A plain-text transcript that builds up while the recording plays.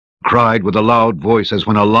cried with a loud voice as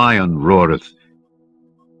when a lion roareth.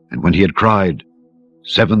 And when he had cried,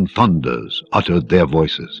 7 thunders uttered their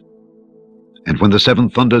voices. And when the 7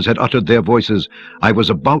 thunders had uttered their voices, I was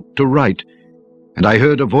about to write, and I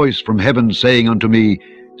heard a voice from heaven saying unto me,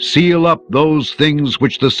 Seal up those things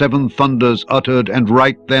which the 7 thunders uttered, and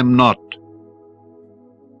write them not.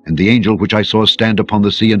 And the angel which I saw stand upon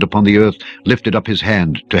the sea and upon the earth lifted up his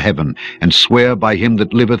hand to heaven, and sware by him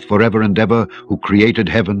that liveth forever and ever, who created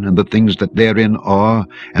heaven and the things that therein are,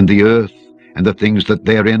 and the earth and the things that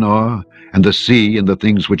therein are, and the sea and the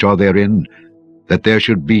things which are therein, that there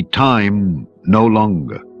should be time no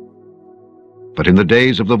longer. But in the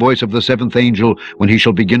days of the voice of the 7th angel, when he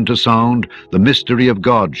shall begin to sound, the mystery of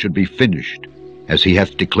God should be finished, as he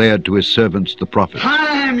hath declared to his servants the prophets.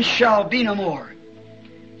 Time shall be no more.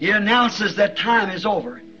 He announces that time is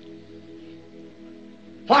over.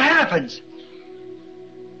 What happens?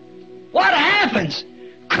 What happens?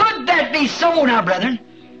 Could that be so now, brethren?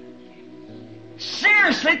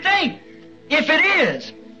 Seriously think. If it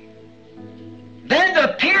is, then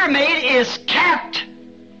the pyramid is capped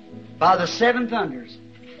by the 7 thunders.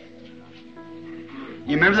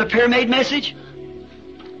 You remember the pyramid message?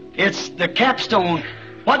 It's the capstone.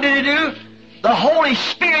 What did it do? The Holy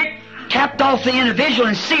Spirit capped off the individual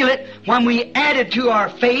and sealed it when we added to our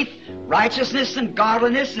faith, righteousness and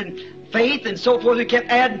godliness and faith and so forth. We kept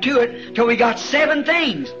adding to it till we got 7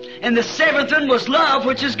 things. And the 7th one was love,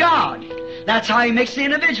 which is God. That's how he makes the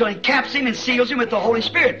individual. He caps him and seals him with the Holy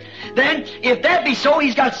Spirit. Then, if that be so,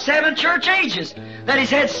 he's got 7 church ages. That he's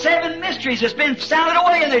had 7 mysteries that's been sounded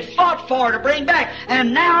away and they fought for to bring back.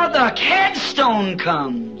 And now the headstone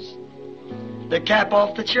comes to cap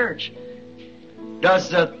off the church. Does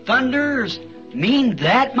the thunders mean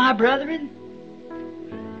that, my brethren?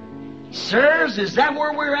 Sirs, is that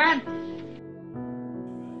where we're at?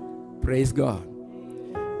 Praise God.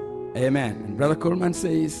 Amen. And Brother Coleman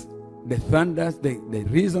says, the thunders, the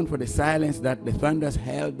reason for the silence, that the thunders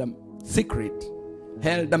held the secret,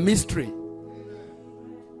 held the mystery.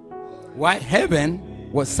 Why heaven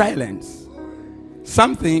was silent.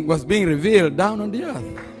 Something was being revealed down on the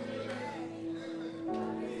earth.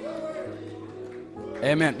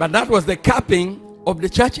 Amen. But that was the capping of the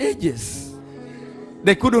church ages.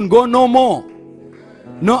 They couldn't go no more.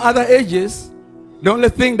 No other ages. The only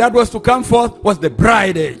thing that was to come forth was the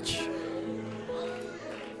bride age.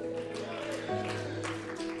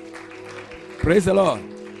 Praise the Lord.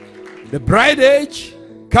 The bride age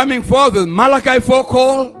coming forth with Malachi 4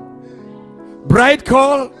 call, bride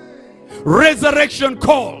call, resurrection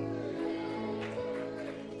call.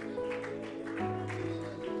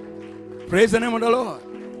 Praise the name of the Lord.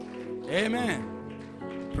 Amen.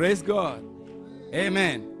 Praise God.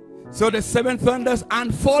 Amen. So the 7 thunders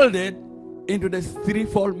unfolded into the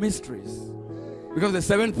threefold mysteries. Because the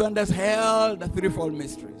 7 thunders held the threefold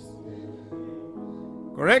mysteries.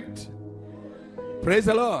 Correct? Praise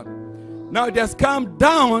the Lord. Now it has come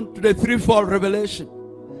down to the threefold revelation.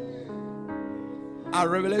 Our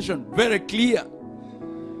revelation, very clear.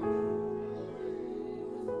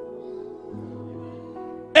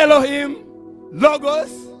 Elohim,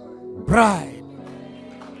 Logos, bride.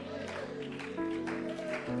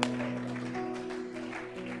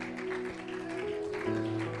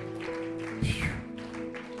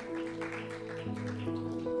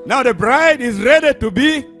 Now the bride is ready to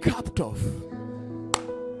be capped off.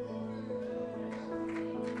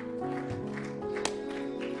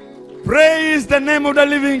 Praise the name of the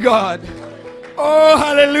living God. Oh,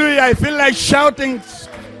 hallelujah. I feel like shouting,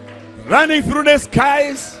 running through the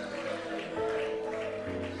skies.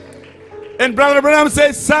 And Brother Branham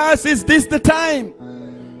says, sirs, is this the time?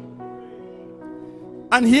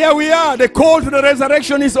 And here we are. The call to the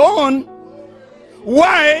resurrection is on.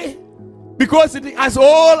 Why? Because it has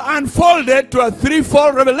all unfolded to a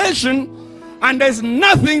threefold revelation, and there's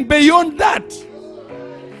nothing beyond that.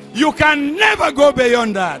 You can never go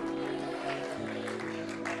beyond that.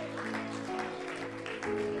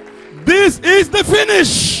 This is the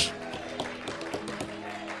finish.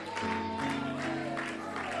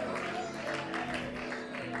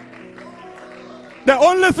 The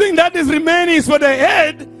only thing that is remaining is for the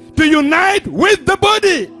head to unite with the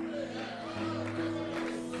body.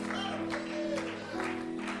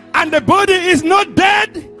 And the body is not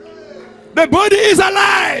dead. The body is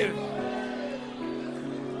alive.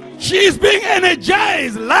 She is being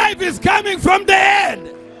energized. Life is coming from the head.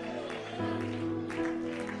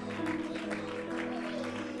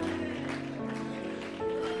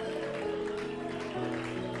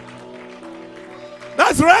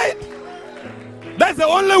 That's right. That's the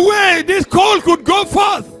only way this call could go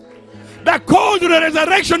forth. The call to the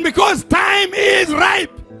resurrection, because time is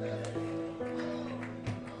ripe.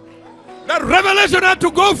 The revelation had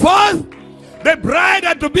to go forth. The bride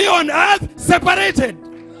had to be on earth separated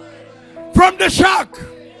from the shock.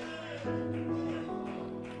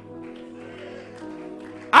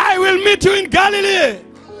 I will meet you in Galilee.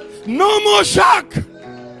 No more shock.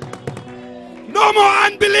 No more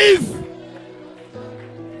unbelief.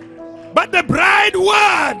 But the bride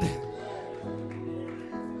word.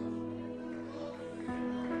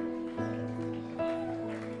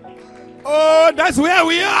 Oh, that's where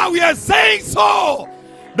we are. We are saying so.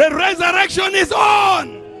 The resurrection is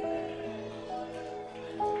on.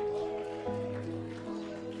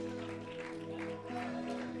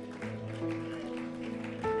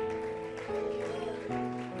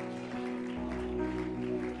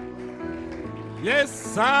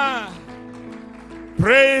 Yes, sir.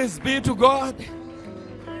 Praise be to God.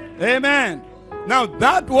 Amen. Now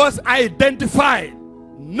that was identified.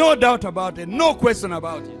 No doubt about it. No question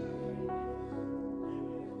about it.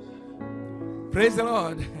 Praise the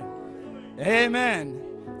Lord. Amen.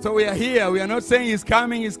 So we are here. We are not saying he's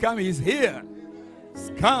coming, he's coming. He's here. He's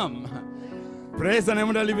come. Praise the name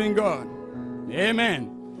of the living God.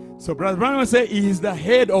 Amen. So Brother Branham said he is the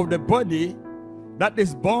head of the body that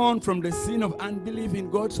is born from the sin of unbelief in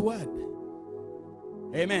God's word.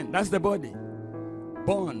 Amen. That's the body.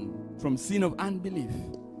 Born from sin of unbelief.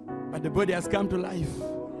 But the body has come to life.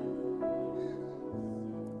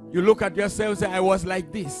 You look at yourself and say, I was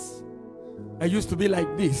like this. I used to be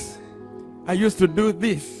like this. I used to do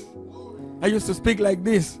this. I used to speak like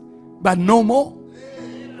this. But no more.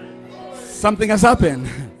 Something has happened.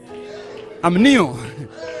 I'm new.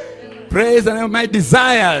 Praise the name of my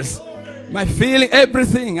desires. My feeling,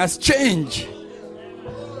 everything has changed.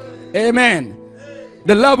 Amen.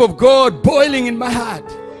 The love of God boiling in my heart.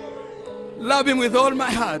 Love him with all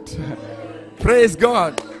my heart. Praise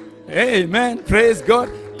God. Amen. Praise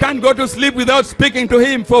God. Can't go to sleep without speaking to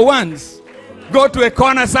him for once. Go to a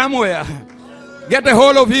corner somewhere. Get a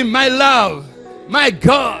hold of him. My love. My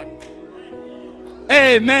God.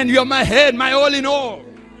 Amen. You're my head, my all in all.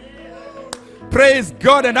 Praise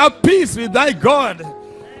God and have peace with thy God.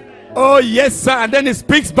 Oh yes, sir. And then he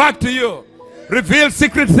speaks back to you. Reveals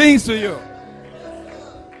secret things to you.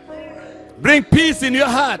 Bring peace in your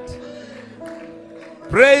heart.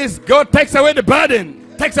 Praise God. Takes away the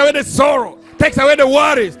burden. Takes away the sorrow. Takes away the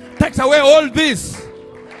worries. Takes away all this.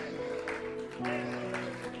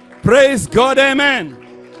 Praise God. Amen.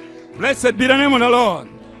 Blessed be the name of the Lord.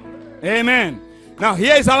 Amen. Now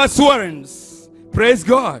here is our assurance. Praise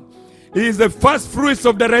God. He is the first fruits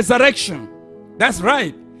of the resurrection. That's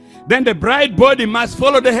right. Then the bride body must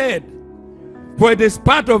follow the head. For it is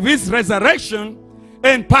part of his resurrection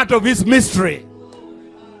and part of his mystery.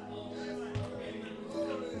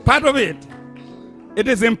 Part of it. It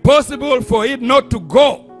is impossible for it not to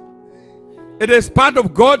go. It is part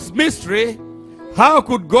of God's mystery. How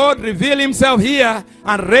could God reveal himself here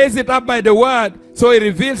and raise it up by the word? So he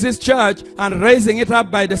reveals his church and raising it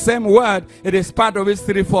up by the same word. It is part of his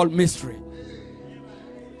threefold mystery.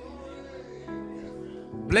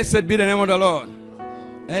 Blessed be the name of the Lord.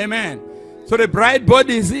 Amen. So the bride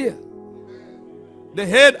body is here. The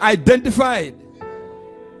head identified.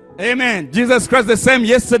 Amen. Jesus Christ the same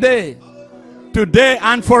yesterday, today,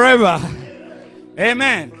 and forever.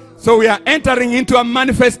 Amen. So we are entering into a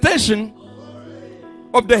manifestation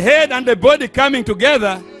of the head and the body coming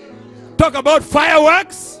together. Talk about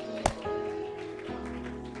fireworks.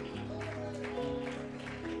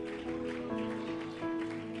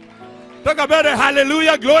 Talk about a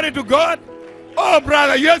hallelujah, glory to God. Oh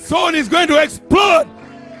brother, your soul is going to explode.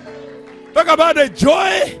 Talk about the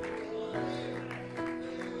joy.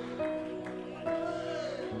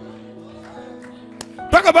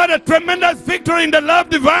 Talk about a tremendous victory in the love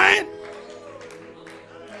divine.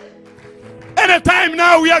 Anytime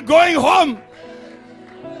now we are going home.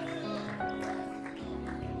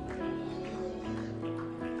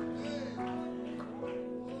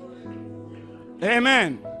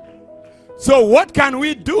 Amen. So what can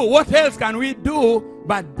we do? What else can we do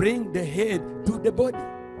but bring the head to the body?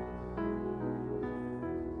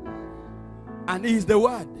 And he is the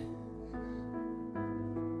word.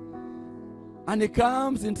 And he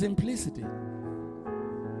comes in simplicity.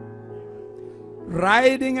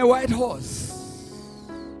 Riding a white horse.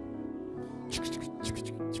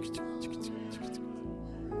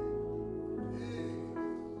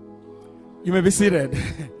 You may be seated.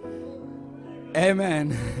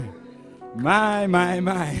 Amen. My.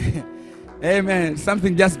 Amen.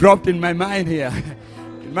 Something just dropped in my mind here.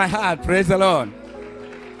 In my heart. Praise the Lord.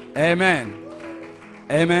 Amen.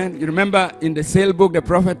 Amen. You remember in the sale book, the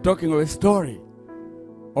prophet talking of a story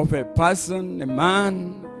of a person, a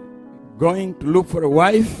man, going to look for a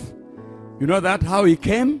wife. You know that how he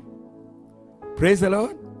came? Praise the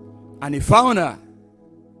Lord. And he found her.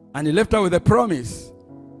 And he left her with a promise.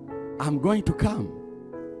 I'm going to come.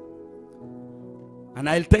 And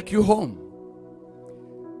I'll take you home.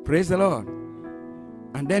 Praise the Lord.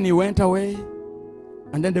 And then he went away.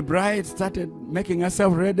 And then the bride started making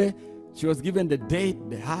herself ready. She was given the date,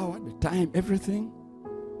 the hour, the time, everything.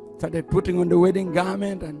 Started putting on the wedding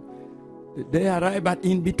garment. And the day arrived. But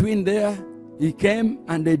in between there, he came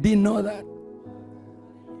and they didn't know that.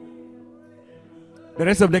 The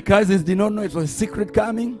rest of the cousins did not know it was a secret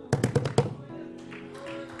coming.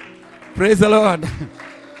 Praise the Lord.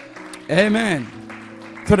 Amen.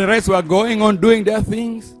 So the rest were going on doing their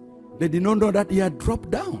things. They did not know that he had dropped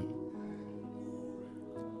down.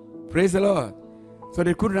 Praise the Lord. So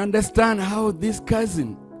they couldn't understand how this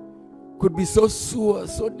cousin could be so sure,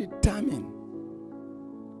 so determined,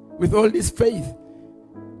 with all this faith.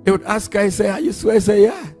 They would ask her, say, are you sure? I say,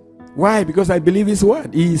 yeah. Why? Because I believe his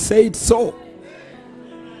word. He said so.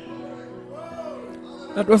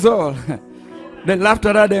 That was all. They laughed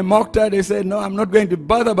at her, they mocked her, they said, no, I'm not going to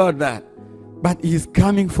bother about that. But he's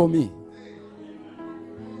coming for me.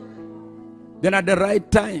 Then at the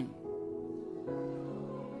right time,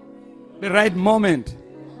 the right moment,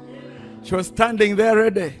 she was standing there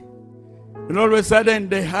ready. And all of a sudden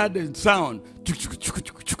they heard a sound.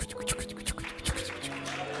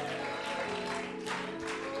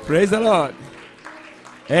 Praise the Lord.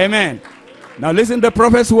 Amen. Now listen to the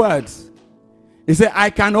prophet's words. He said, I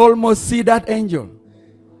can almost see that angel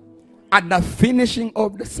at the finishing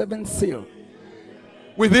of the seventh seal,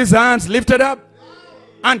 with his hands lifted up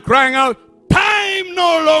and crying out, time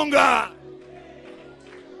no longer.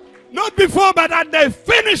 Not before, but at the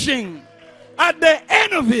finishing, at the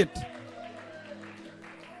end of it.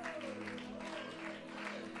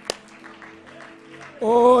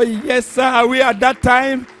 Oh, yes, sir. Are we at that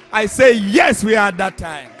time? I say, yes, we are at that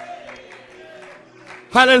time.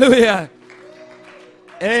 Hallelujah.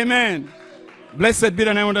 Amen. Blessed be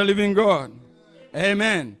the name of the living God.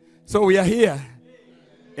 Amen. So we are here.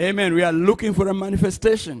 Amen. We are looking for a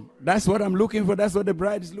manifestation. That's what I'm looking for. That's what the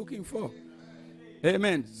bride is looking for.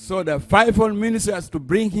 Amen. So the fivefold ministry has to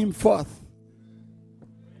bring him forth.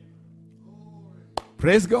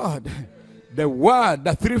 Praise God. The word,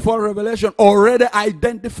 the threefold revelation already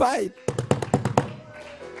identified.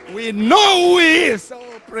 We know who he is.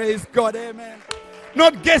 Oh, praise God. Amen.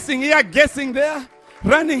 Not guessing here, guessing there.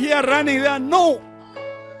 Running here, running there. No.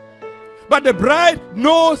 But the bride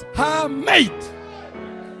knows her mate.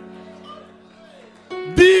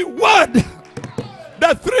 The word.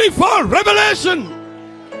 The threefold revelation.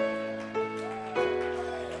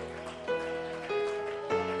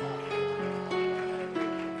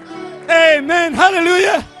 Amen.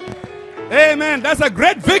 Hallelujah. Amen. That's a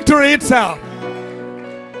great victory itself.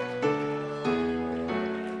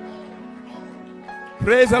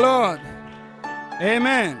 Praise the Lord.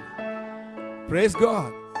 Amen. Praise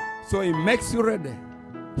God. So he makes you ready.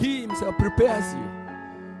 He himself prepares you.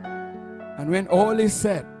 And when all is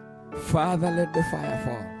said, Father, let the fire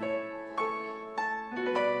fall.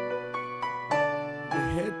 The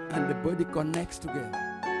head and the body connects together.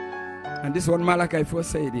 And this is what Malachi 4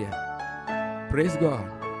 said here. Praise God.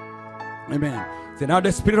 Amen. So now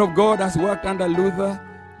the Spirit of God has worked under Luther,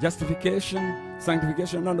 justification,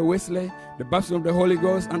 sanctification under Wesley, the baptism of the Holy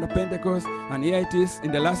Ghost under Pentecost, and here it is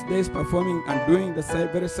in the last days performing and doing the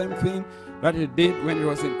very same thing that it did when it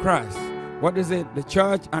was in Christ. What is it? The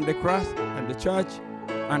church and the Christ, and the church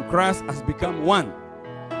and Christ has become one.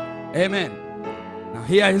 Amen. Now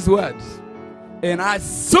hear his words. And as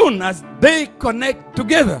soon as they connect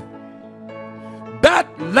together, that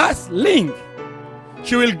last link,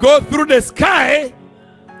 she will go through the sky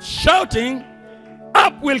shouting,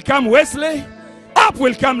 up will come Wesley, up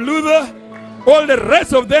will come Luther, all the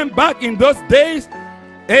rest of them back in those days.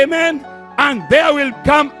 Amen. And there will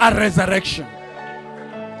come a resurrection.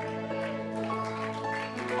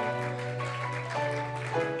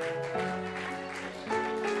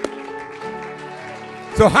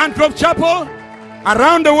 So Handcroft Chapel,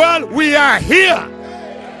 around the world, we are here.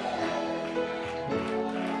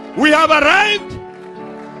 We have arrived.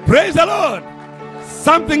 Praise the Lord.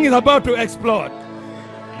 Something is about to explode.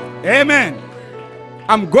 Amen.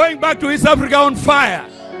 I'm going back to East Africa on fire.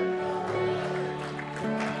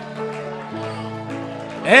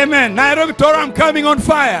 Amen. Nairobi, Torah, I'm coming on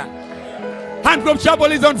fire. Handcroft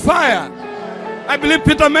Chapel is on fire. I believe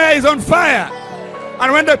Peter Mayer is on fire.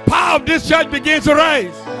 And when the power of this church begins to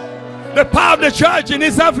rise, the power of the church in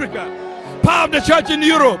East Africa, power of the church in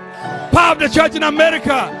Europe, power of the church in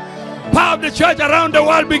America, power of the church around the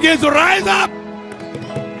world begins to rise up.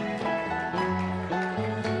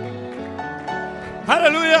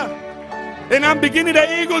 Hallelujah. And I'm beginning,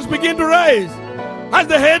 the eagles begin to rise as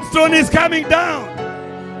the headstone is coming down.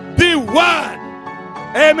 The word.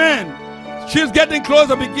 Amen. She's getting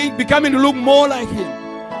closer, becoming to look more like him.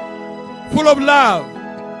 Full of love.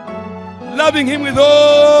 Loving him with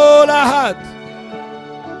all our heart.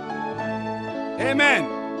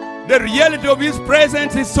 Amen. The reality of his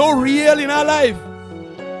presence is so real in our life.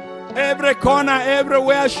 Every corner,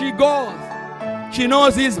 everywhere she goes, she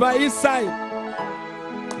knows he's by his side.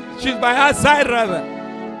 She's by her side rather.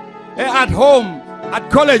 At home,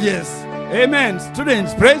 at colleges. Amen.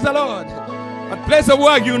 Students, praise the Lord. At place of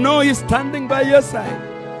work, you know he's standing by your side.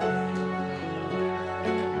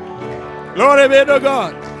 Glory be to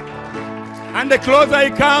God. And the closer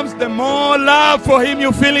he comes, the more love for him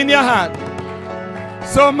you feel in your heart.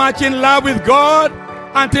 So much in love with God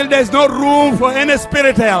until there's no room for any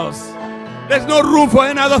spirit else. There's no room for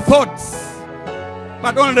any other thoughts,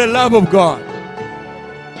 but only the love of God.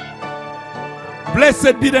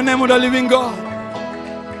 Blessed be the name of the living God.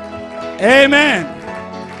 Amen.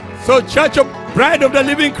 So Church of Bride of the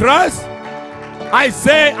Living Christ, I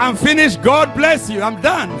say I'm finished. God bless you. I'm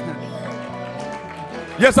done.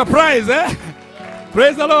 You're surprised, eh?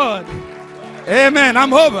 Praise the Lord. Amen.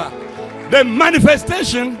 I'm over. The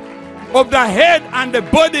manifestation of the head and the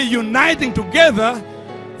body uniting together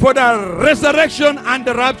for the resurrection and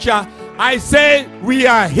the rapture, I say we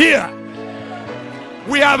are here.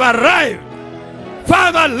 We have arrived.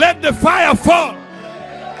 Father, let the fire fall.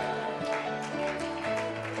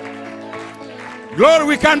 Glory,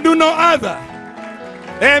 we can do no other.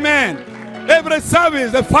 Amen. Every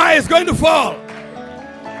service, the fire is going to fall.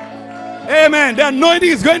 Amen. The anointing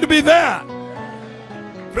is going to be there.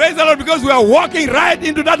 Praise the Lord, because we are walking right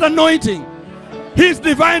into that anointing. His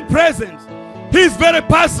divine presence, his very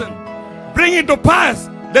person, bringing to pass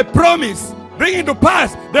the promise, bringing to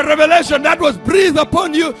pass the revelation that was breathed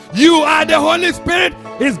upon you. You are the Holy Spirit,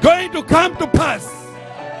 is going to come to pass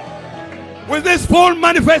with this full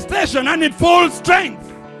manifestation and in full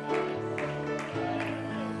strength.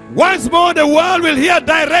 Once more the world will hear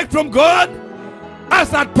direct from God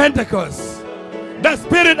as at Pentecost. The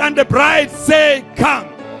Spirit and the bride say, come.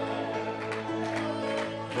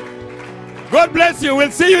 God bless you.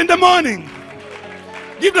 We'll see you in the morning.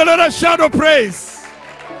 Give the Lord a shout of praise.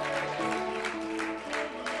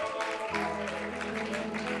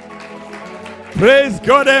 Praise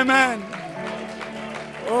God, amen.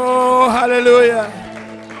 Oh, hallelujah.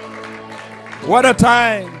 What a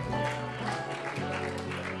time.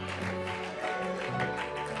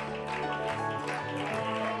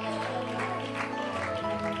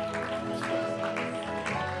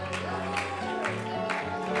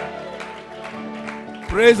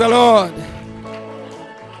 Praise the Lord.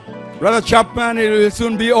 Brother Chapman, it will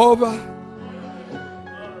soon be over.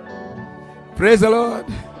 Praise the Lord.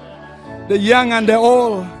 The young and the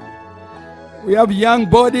old. We have young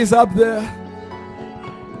bodies up there.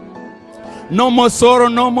 No more sorrow,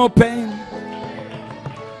 no more pain.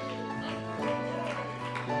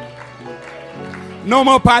 No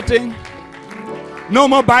more parting. No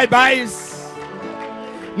more bye-byes.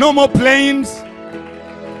 No more planes.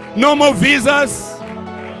 No more visas.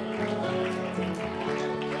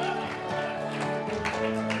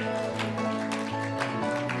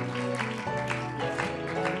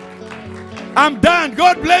 I'm done.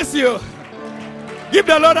 God bless you. Give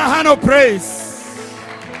the Lord a hand of praise.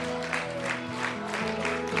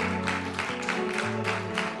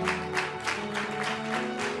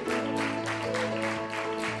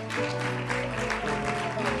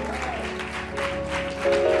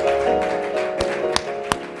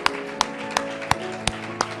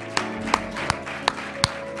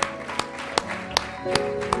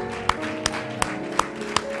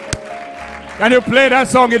 Can you play that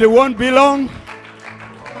song? It won't be long.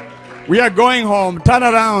 We are going home. Turn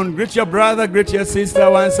around. Greet your brother, greet your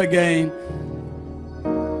sister once again.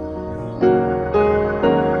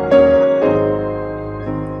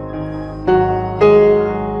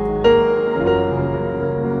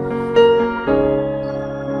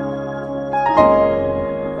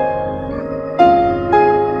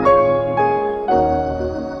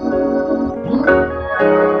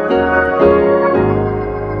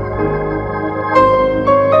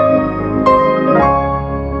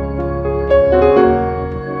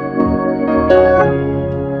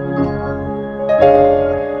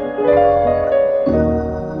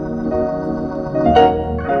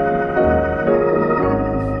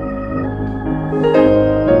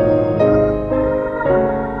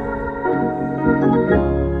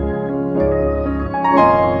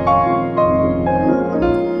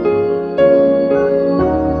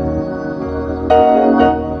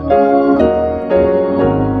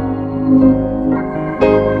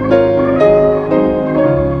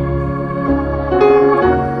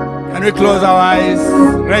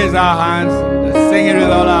 raise our hands. Let's sing it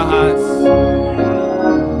with all our hearts.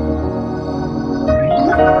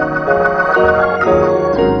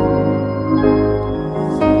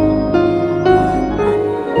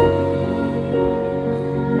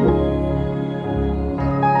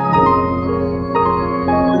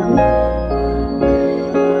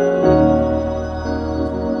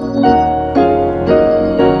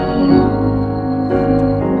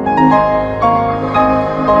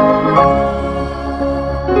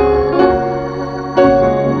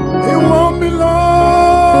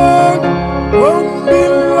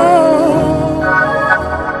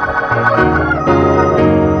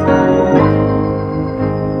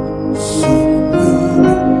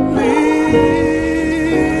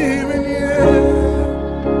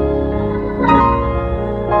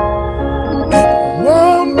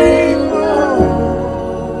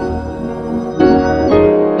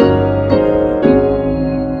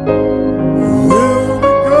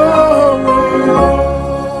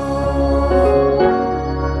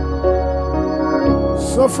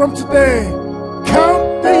 From today,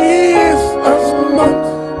 count the years as months.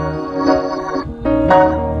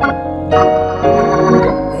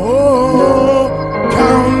 Oh,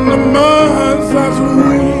 count the months as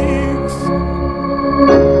weeks.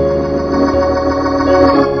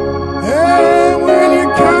 And when you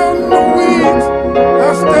count the weeks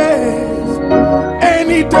as days,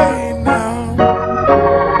 any day now,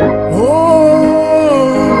 oh,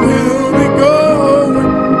 we'll be going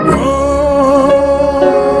home.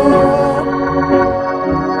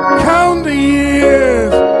 Count the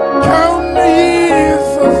years.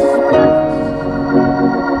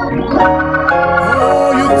 Oh,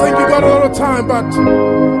 you think you got a lot of time, but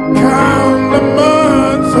count the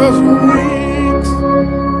months as weeks.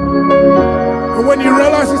 And when you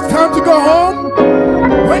realize it's time to go home,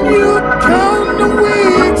 when you count the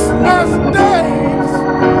weeks as days,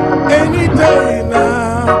 any day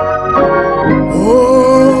now,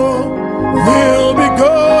 oh, we'll be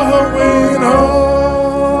going home.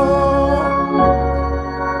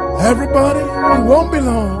 Everybody, it won't be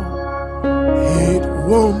long. It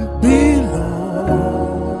won't be long.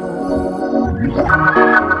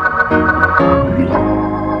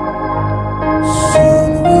 Soon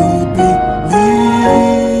we'll be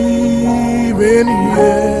leaving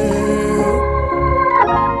here.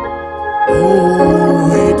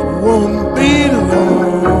 Oh, it won't be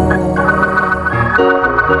long.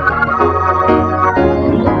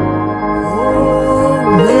 Oh,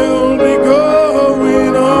 we'll be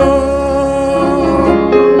going on.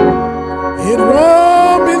 It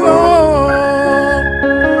won't be long.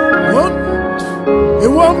 It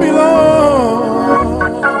won't be long.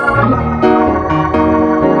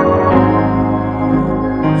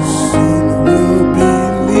 Soon we'll be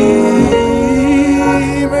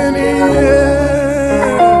leaving here.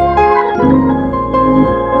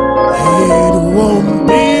 It won't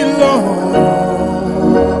be long.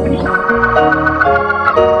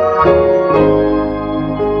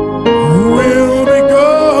 We'll be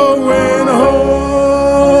going home.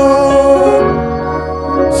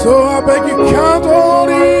 So I beg you, count all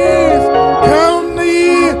the years, count the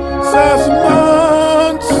years as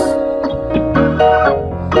months.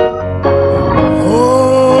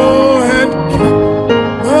 Oh, and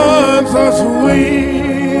months as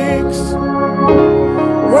weeks.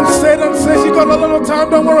 When Satan says you got a little time,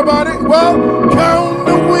 don't worry about it. Well, count